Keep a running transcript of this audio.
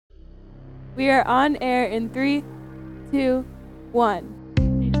We are on air in 3, 2, 1.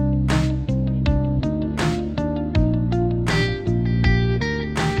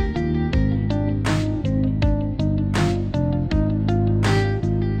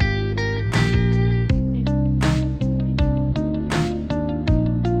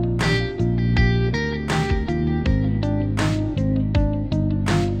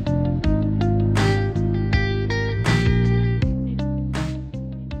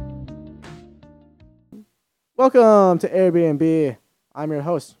 Welcome to AirBNB. I'm your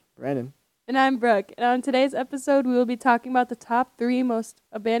host, Brandon. And I'm Brooke. And on today's episode, we will be talking about the top 3 most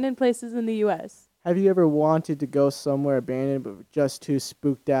abandoned places in the U.S. Have you ever wanted to go somewhere abandoned but were just too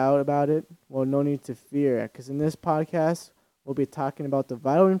spooked out about it? Well, no need to fear, because in this podcast, we'll be talking about the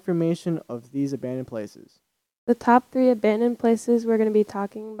vital information of these abandoned places. The top 3 abandoned places we're going to be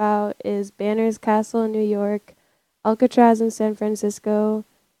talking about is Banners Castle in New York, Alcatraz in San Francisco,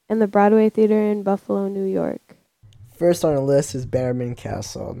 and the Broadway Theater in Buffalo, New York. First on the list is Bannerman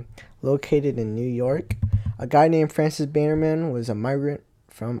Castle, located in New York. A guy named Francis Bannerman was a migrant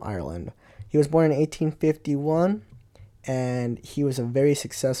from Ireland. He was born in 1851, and he was a very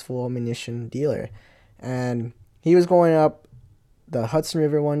successful ammunition dealer. And he was going up the Hudson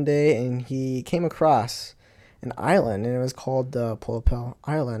River one day, and he came across an island, and it was called Polopel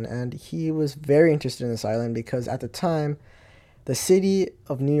Island. And he was very interested in this island because at the time, the city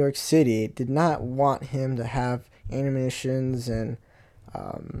of New York City did not want him to have ammunitions and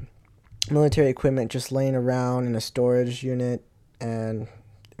military equipment just laying around in a storage unit, and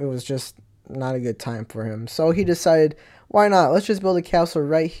it was just not a good time for him. So he decided, why not? Let's just build a castle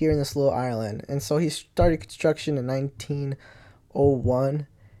right here in this little island. And so he started construction in 1901,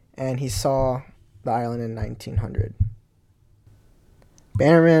 and he saw the island in 1900.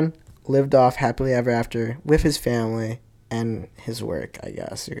 Bannerman lived off happily ever after with his family and his work, I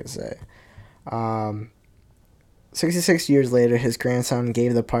guess you could say. 66 years later, his grandson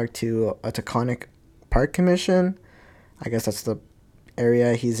gave the park to a Taconic Park Commission. I guess that's the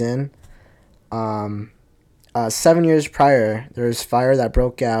area he's in. 7 years prior, there was fire that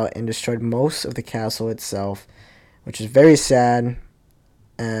broke out and destroyed most of the castle itself, which is very sad,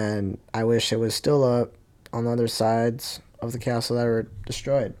 and I wish it was still up on the other sides of the castle that were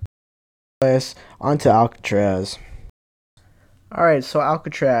destroyed. On to Alcatraz. Alright, so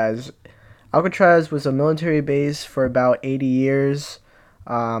Alcatraz. Alcatraz was a military base for about 80 years.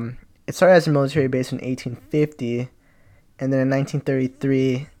 It started as a military base in 1850, and then in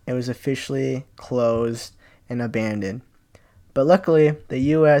 1933, it was officially closed and abandoned. But luckily, the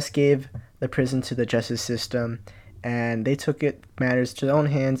U.S. gave the prison to the justice system, and they took matters to their own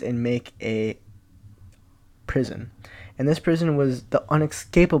hands and make a prison. And this prison was the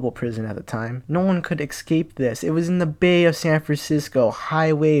unescapable prison at the time. No one could escape this. It was in the Bay of San Francisco,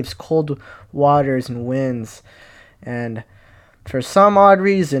 high waves, cold waters, and winds. And for some odd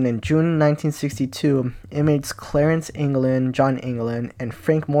reason, in June 1962, inmates Clarence England, John England, and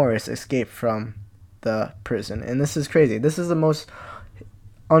Frank Morris escaped from the prison. And this is crazy. This is the most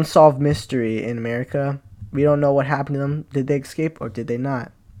unsolved mystery in America. We don't know what happened to them. Did they escape or did they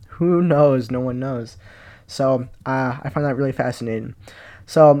not? Who knows? No one knows. So I find that really fascinating.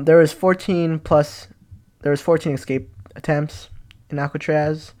 So there was 14 escape attempts in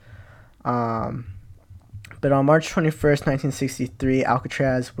Alcatraz. But on March 21st, 1963,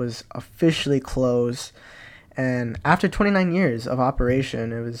 Alcatraz was officially closed. And after 29 years of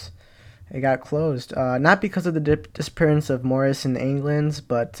operation, it got closed. Not because of the disappearance of Morris and the Englands,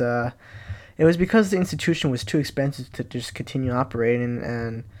 but it was because the institution was too expensive to just continue operating,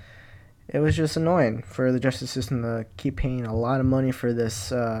 and it was just annoying for the justice system to keep paying a lot of money for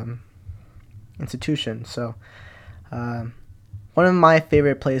this institution. So, one of my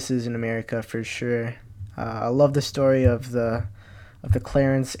favorite places in America for sure. I love the story of the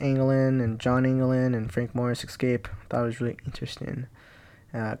Clarence England and John England and Frank Morris escape. I thought it was really interesting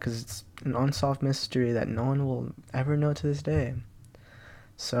because it's an unsolved mystery that no one will ever know to this day.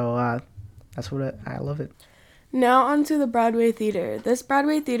 So that's what I love it. Now on to the Broadway Theater. This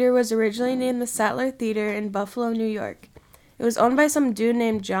Broadway Theater was originally named the Sattler Theater in Buffalo, New York. It was owned by some dude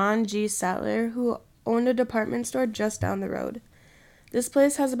named John G. Sattler, who owned a department store just down the road. This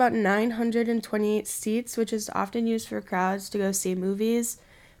place has about 928 seats, which is often used for crowds to go see movies,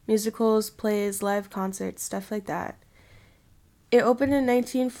 musicals, plays, live concerts, stuff like that. It opened in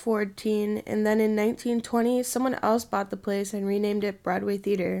 1914, and then in 1920, someone else bought the place and renamed it Broadway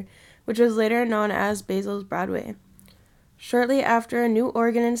Theater, which was later known as Basil's Broadway. Shortly after a new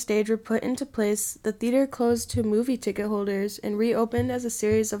organ and stage were put into place, the theater closed to movie ticket holders and reopened as a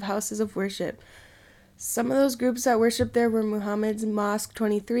series of houses of worship. Some of those groups that worshiped there were Muhammad's Mosque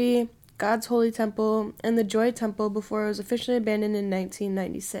 23, God's Holy Temple, and the Joy Temple before it was officially abandoned in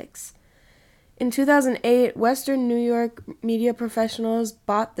 1996. In 2008, Western New York media professionals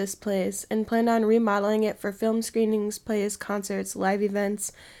bought this place and planned on remodeling it for film screenings, plays, concerts, live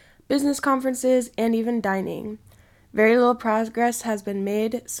events, business conferences, and even dining. Very little progress has been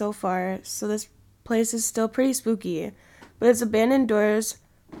made so far, so this place is still pretty spooky, but its abandoned doors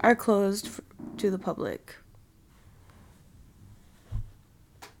are closed to the public.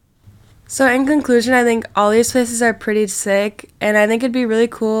 So in conclusion, I think all these places are pretty sick, and I think it'd be really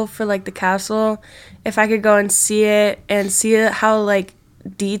cool for, like, the castle if I could go and see it and see how, like,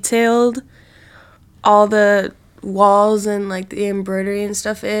 detailed all the walls and, like, the embroidery and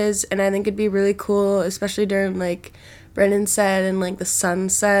stuff is, and I think it'd be really cool, especially during, like, Brendan said, and, like, the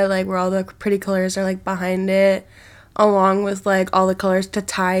sunset, like, where all the pretty colors are, like, behind it, along with, like, all the colors to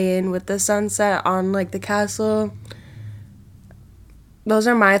tie in with the sunset on, like, the castle. Those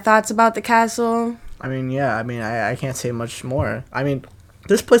are my thoughts about the castle. I mean, yeah, I can't say much more. I mean,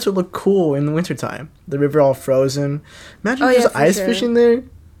 this place would look cool in the wintertime. The river all frozen. Imagine just ice fishing there.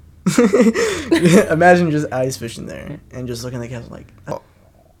 Yeah, imagine just ice fishing there and just looking at the castle like... Oh.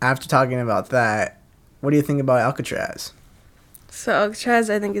 After talking about that, what do you think about Alcatraz? So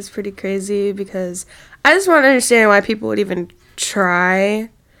Alcatraz, I think, is pretty crazy because I just want to understand why people would even try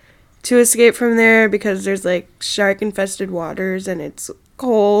to escape from there, because there's, like, shark-infested waters and it's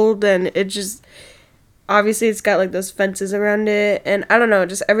cold and it just... Obviously, it's got, like, those fences around it, and I don't know,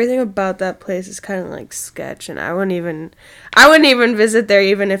 just everything about that place is kind of, like, sketch, and I wouldn't even visit there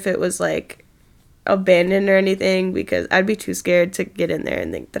even if it was, like, abandoned or anything, because I'd be too scared to get in there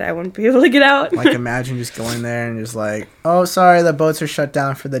and think that I wouldn't be able to get out. Like, imagine just going there and just like, oh, sorry, the boats are shut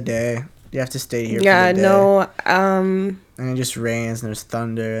down for the day. You have to stay here for the day. Yeah, no, and it just rains and there's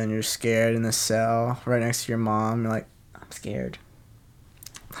thunder and you're scared in the cell right next to your mom. You're like, I'm scared.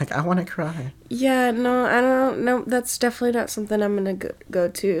 Like, I want to cry. Yeah, no, I don't know. That's definitely not something I'm going to go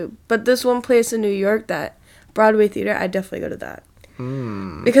to. But this one place in New York, that Broadway Theater, I'd definitely go to that.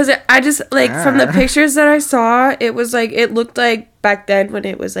 Because I just, like, from the pictures that I saw, it was, like, it looked like back then when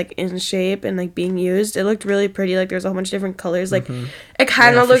it was, like, in shape and, like, being used, it looked really pretty. Like, there's a whole bunch of different colors. Like, it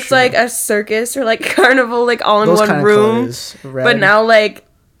kind of looks like a circus or, like, carnival, like, all in those one room. But now, like,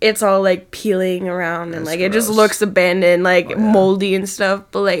 it's all, like, peeling around and, like, it just looks abandoned, like, moldy and stuff.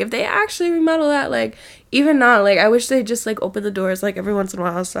 But, like, if they actually remodel that, like, even not, like, I wish they just, like, open the doors, like, every once in a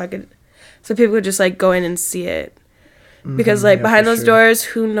while so people could just, like, go in and see it. Because, like, behind those doors,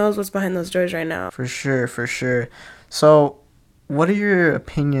 who knows what's behind those doors right now? For sure. So, what are your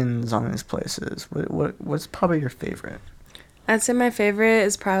opinions on these places? What's probably your favorite? I'd say my favorite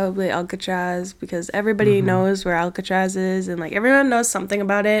is probably Alcatraz, because everybody knows where Alcatraz is, and, like, everyone knows something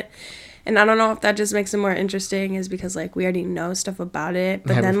about it. And I don't know if that just makes it more interesting, is because, like, we already know stuff about it.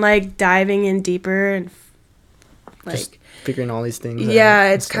 But then, like, diving in deeper and, like... Just figuring all these things out. Yeah,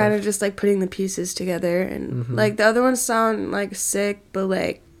 it's kind of just, like, putting the pieces together. And, like, the other ones sound, like, sick, but,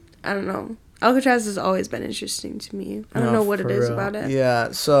 like, I don't know. Alcatraz has always been interesting to me. I don't know what it is about it.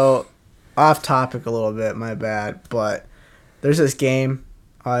 Yeah, so, off topic a little bit, my bad, but there's this game,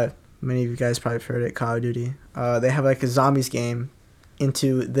 many of you guys probably have heard it, Call of Duty. They have, like, a zombies game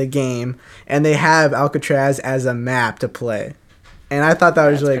into the game, and they have Alcatraz as a map to play. And I thought that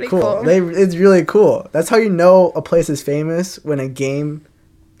was really cool. It's really cool. That's how you know a place is famous, when a game,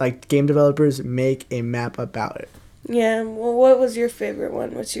 like, game developers make a map about it. Yeah, well, what was your favorite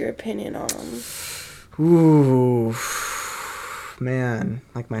one? What's your opinion on them? Ooh, man.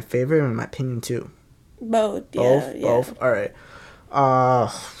 Like, my favorite and my opinion, too. Both. Both? All right.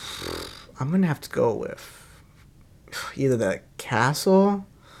 I'm going to have to go with either the castle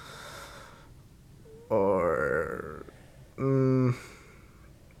or...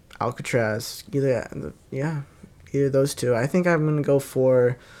 Alcatraz. Either those two. I think I'm gonna go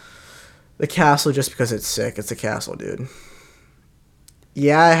for the castle just because it's sick. It's a castle, dude.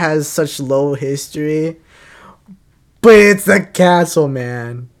 Yeah, it has such low history, but it's a castle,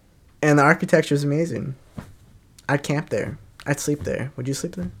 man. And the architecture is amazing. I'd camp there. I'd sleep there. Would you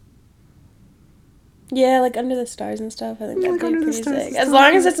sleep there? Yeah, like under the stars and stuff. I think that'd be pretty sick. As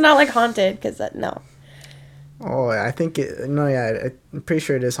long as it's not, like, haunted, because no. Oh, I think I'm pretty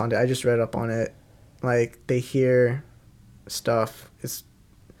sure it is haunted. I just read up on it. Like, they hear stuff. It's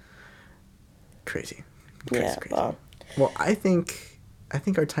crazy. Crazy. Well, I think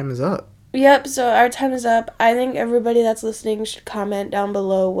our time is up. Yep, so our time is up. I think everybody that's listening should comment down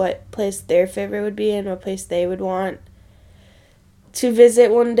below what place their favorite would be and what place they would want to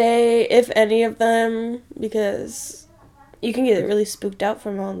visit one day, if any of them, because you can get really spooked out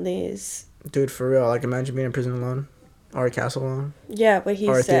from all these. Dude, for real. Like, imagine being in prison alone. Or a castle alone. Yeah, what he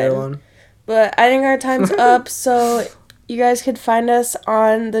said. Or a theater alone. But I think our time's up, so you guys could find us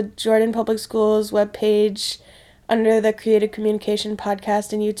on the Jordan Public Schools webpage under the Creative Communication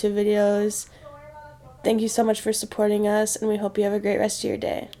Podcast and YouTube videos. Thank you so much for supporting us, and we hope you have a great rest of your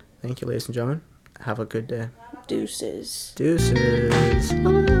day. Thank you, ladies and gentlemen. Have a good day. Deuces. Deuces.